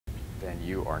then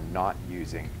you are not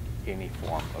using any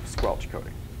form of squelch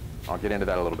coding. I'll get into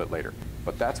that a little bit later,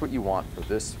 but that's what you want for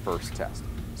this first test.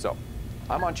 So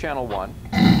I'm on channel 1.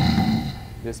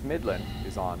 This Midland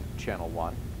is on channel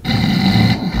 1. This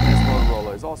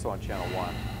Motorola is also on channel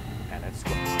 1, and it's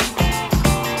squelched.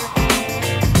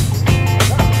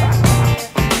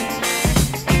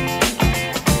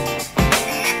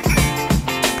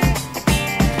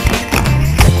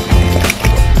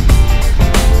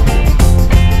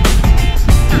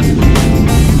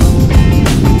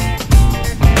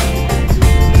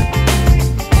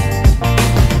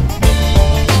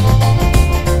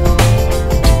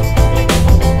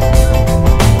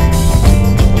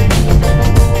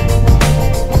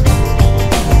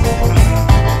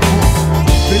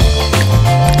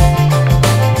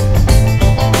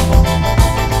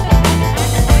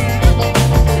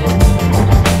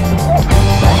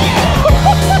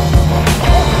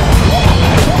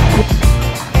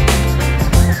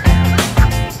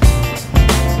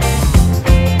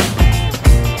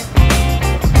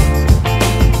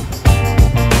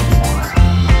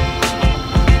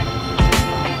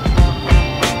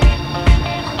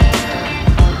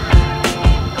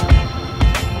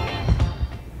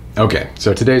 Okay,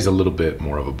 so today's a little bit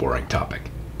more of a boring topic,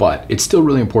 but it's still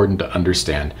really important to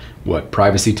understand what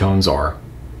privacy tones are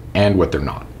and what they're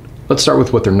not. Let's start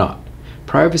with what they're not.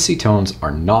 Privacy tones are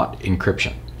not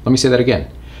encryption. Let me say that again.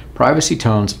 Privacy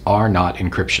tones are not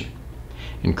encryption.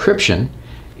 Encryption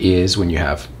is when you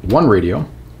have one radio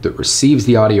that receives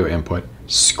the audio input,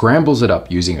 scrambles it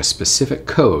up using a specific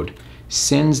code,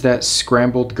 sends that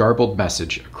scrambled, garbled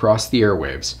message across the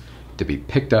airwaves to be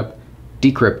picked up,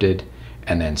 decrypted,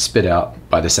 and then spit out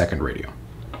by the second radio.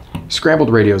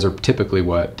 Scrambled radios are typically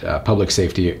what public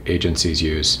safety agencies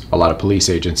use. A lot of police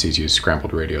agencies use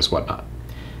scrambled radios, whatnot.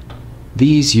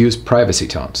 These use privacy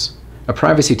tones. A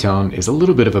privacy tone is a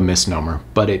little bit of a misnomer,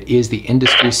 but it is the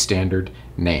industry standard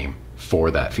name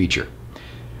for that feature.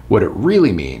 What it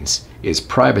really means is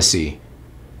privacy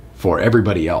for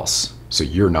everybody else, so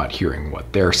you're not hearing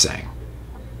what they're saying.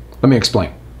 Let me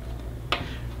explain.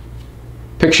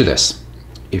 Picture this.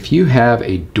 If you have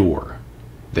a door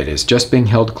that is just being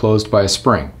held closed by a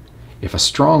spring, if a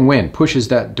strong wind pushes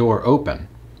that door open,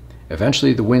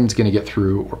 eventually the wind's going to get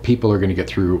through, or people are going to get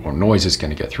through, or noise is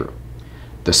going to get through.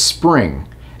 The spring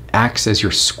acts as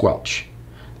your squelch.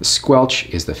 The squelch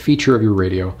is the feature of your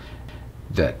radio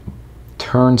that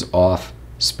turns off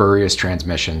spurious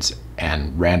transmissions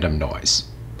and random noise.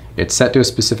 It's set to a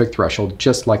specific threshold,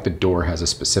 just like the door has a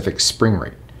specific spring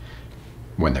rate.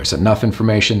 When there's enough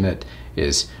information that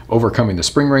is overcoming the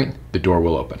spring rate, the door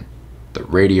will open. The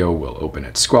radio will open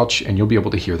its squelch and you'll be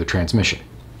able to hear the transmission.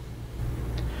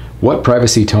 What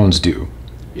privacy tones do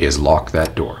is lock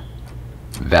that door.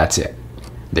 That's it.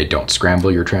 They don't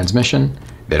scramble your transmission.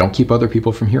 They don't keep other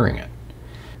people from hearing it.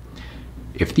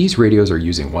 If these radios are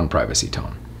using one privacy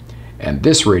tone, and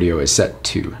this radio is set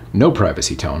to no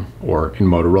privacy tone, or in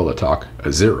Motorola talk,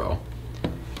 a 0,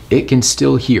 it can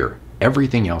still hear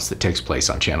everything else that takes place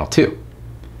on channel 2.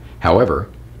 However,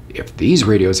 if these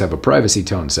radios have a privacy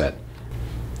tone set,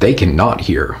 they cannot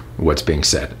hear what's being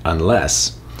said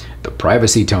unless the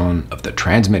privacy tone of the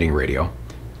transmitting radio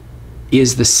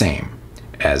is the same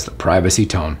as the privacy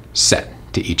tone set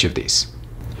to each of these.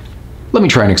 Let me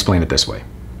try and explain it this way.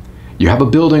 You have a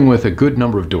building with a good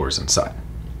number of doors inside.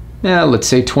 Let's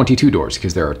say 22 doors,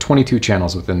 because there are 22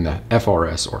 channels within the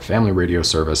FRS or Family Radio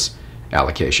Service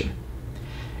allocation.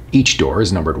 Each door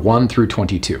is numbered 1 through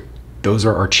 22. Those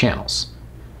are our channels.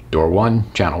 Door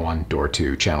 1, channel 1, door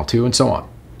 2, channel 2, and so on.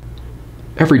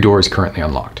 Every door is currently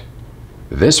unlocked.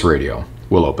 This radio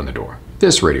will open the door.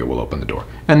 This radio will open the door.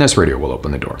 And this radio will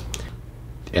open the door.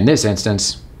 In this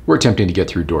instance, we're attempting to get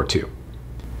through door 2.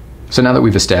 So now that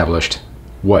we've established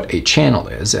what a channel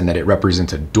is and that it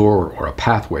represents a door or a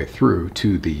pathway through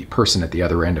to the person at the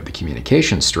other end of the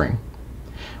communication string,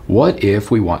 what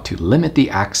if we want to limit the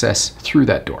access through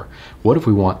that door? What if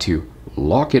we want to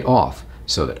lock it off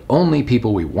so that only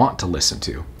people we want to listen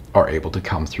to are able to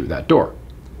come through that door?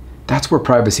 That's where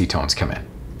privacy tones come in.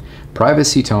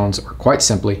 Privacy tones are quite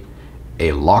simply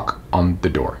a lock on the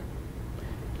door.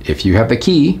 If you have the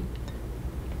key,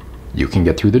 you can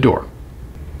get through the door.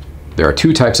 There are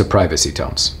two types of privacy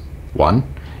tones.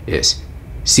 One is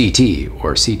CT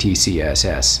or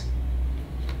CTCSS,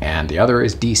 and the other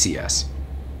is DCS,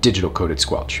 digital coded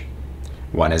squelch.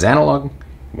 One is analog,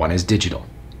 one is digital.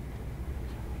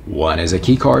 One is a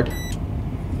key card,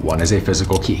 one is a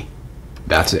physical key.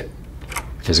 That's it.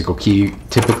 Physical key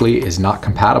typically is not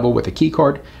compatible with a key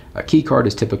card. A key card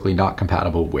is typically not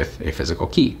compatible with a physical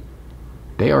key.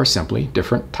 They are simply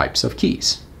different types of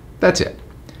keys. That's it.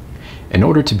 In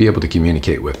order to be able to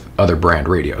communicate with other brand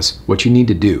radios, what you need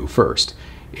to do first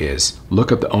is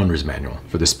look up the owner's manual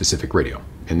for this specific radio.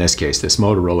 In this case, this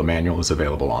Motorola manual is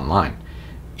available online.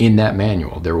 In that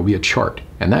manual, there will be a chart,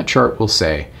 and that chart will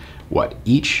say what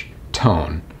each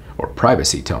tone or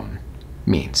privacy tone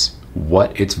means,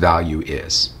 what its value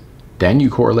is. Then you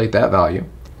correlate that value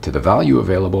to the value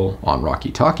available on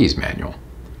Rocky Talkie's manual,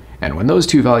 and when those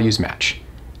two values match,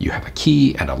 you have a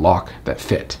key and a lock that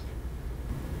fit.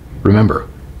 Remember,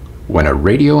 when a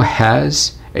radio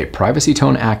has a privacy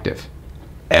tone active,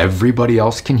 everybody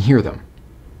else can hear them,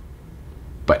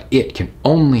 but it can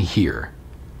only hear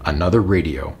another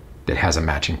radio that has a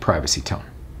matching privacy tone.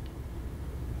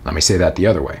 Let me say that the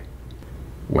other way.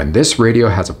 When this radio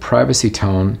has a privacy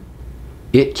tone,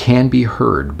 it can be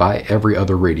heard by every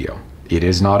other radio. It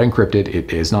is not encrypted,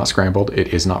 it is not scrambled,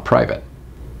 it is not private.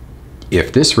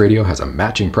 If this radio has a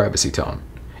matching privacy tone,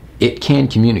 it can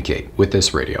communicate with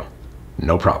this radio,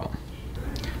 no problem.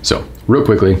 So, real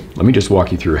quickly, let me just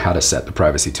walk you through how to set the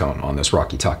privacy tone on this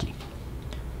Rocky Talkie.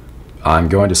 I'm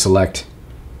going to select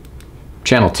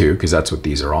channel 2, because that's what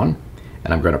these are on,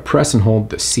 and I'm going to press and hold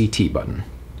the CT button.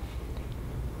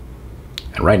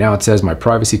 And right now it says my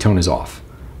privacy tone is off.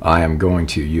 I am going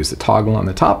to use the toggle on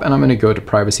the top, and I'm going to go to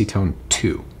privacy tone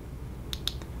 2.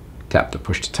 Tap the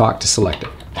push to talk to select it.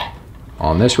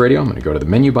 On this radio, I'm going to go to the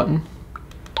menu button,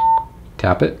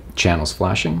 tap it, channel's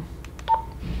flashing,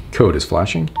 code is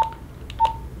flashing,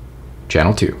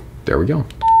 channel 2, there we go.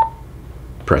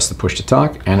 Press the push to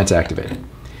talk and it's activated.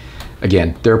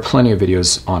 Again, there are plenty of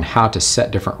videos on how to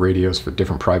set different radios for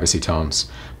different privacy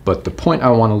tones, but the point I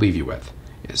want to leave you with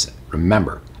is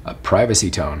remember, a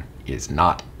privacy tone is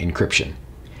not encryption.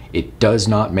 It does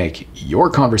not make your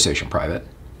conversation private.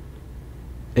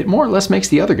 It more or less makes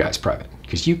the other guys private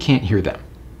because you can't hear them.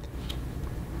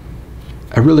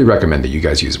 I really recommend that you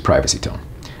guys use a privacy tone.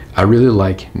 I really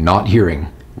like not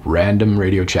hearing random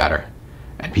radio chatter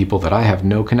and people that I have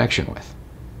no connection with.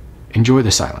 Enjoy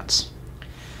the silence.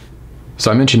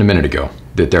 So I mentioned a minute ago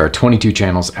that there are 22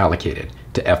 channels allocated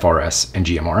to FRS and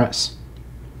GMRS.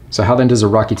 So how then does a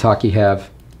Rocky Talkie have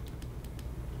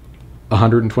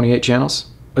 128 channels?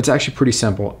 It's actually pretty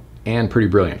simple and pretty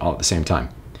brilliant all at the same time.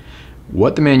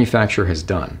 What the manufacturer has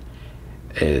done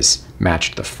is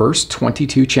matched the first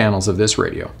 22 channels of this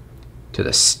radio to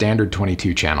the standard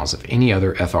 22 channels of any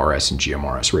other FRS and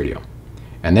GMRS radio.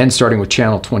 And then starting with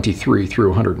channel 23 through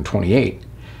 128,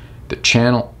 the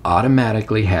channel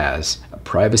automatically has a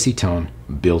privacy tone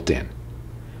built in.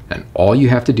 And all you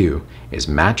have to do is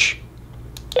match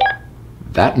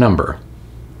that number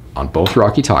on both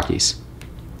Rocky Talkies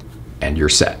and you're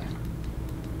set.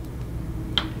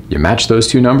 You match those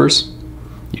two numbers,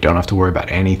 you don't have to worry about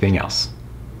anything else.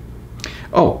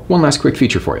 Oh, one last quick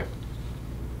feature for you.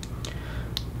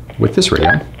 With this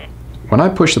radio, when I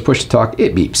push the push to talk,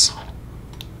 it beeps.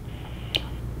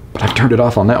 But I've turned it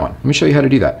off on that one. Let me show you how to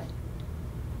do that.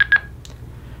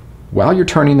 While you're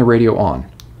turning the radio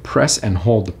on, press and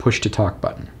hold the push to talk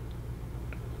button.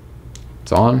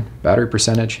 It's on, battery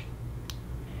percentage.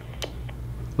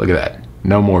 Look at that,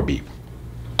 no more beep.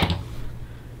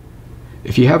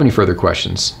 If you have any further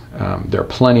questions, there are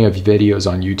plenty of videos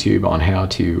on YouTube on how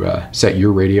to set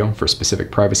your radio for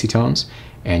specific privacy tones,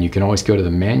 and you can always go to the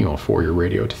manual for your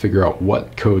radio to figure out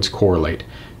what codes correlate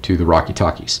to the Rocky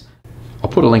Talkies. I'll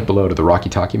put a link below to the Rocky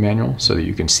Talkie manual so that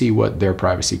you can see what their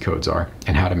privacy codes are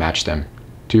and how to match them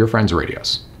to your friends'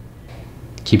 radios.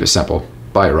 Keep it simple,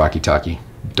 buy a Rocky Talkie,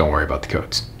 don't worry about the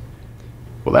codes.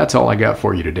 Well, that's all I got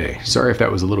for you today. Sorry if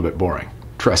that was a little bit boring.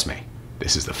 Trust me,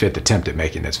 this is the 5th attempt at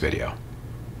making this video.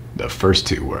 The first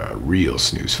two were a real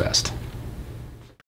snooze fest.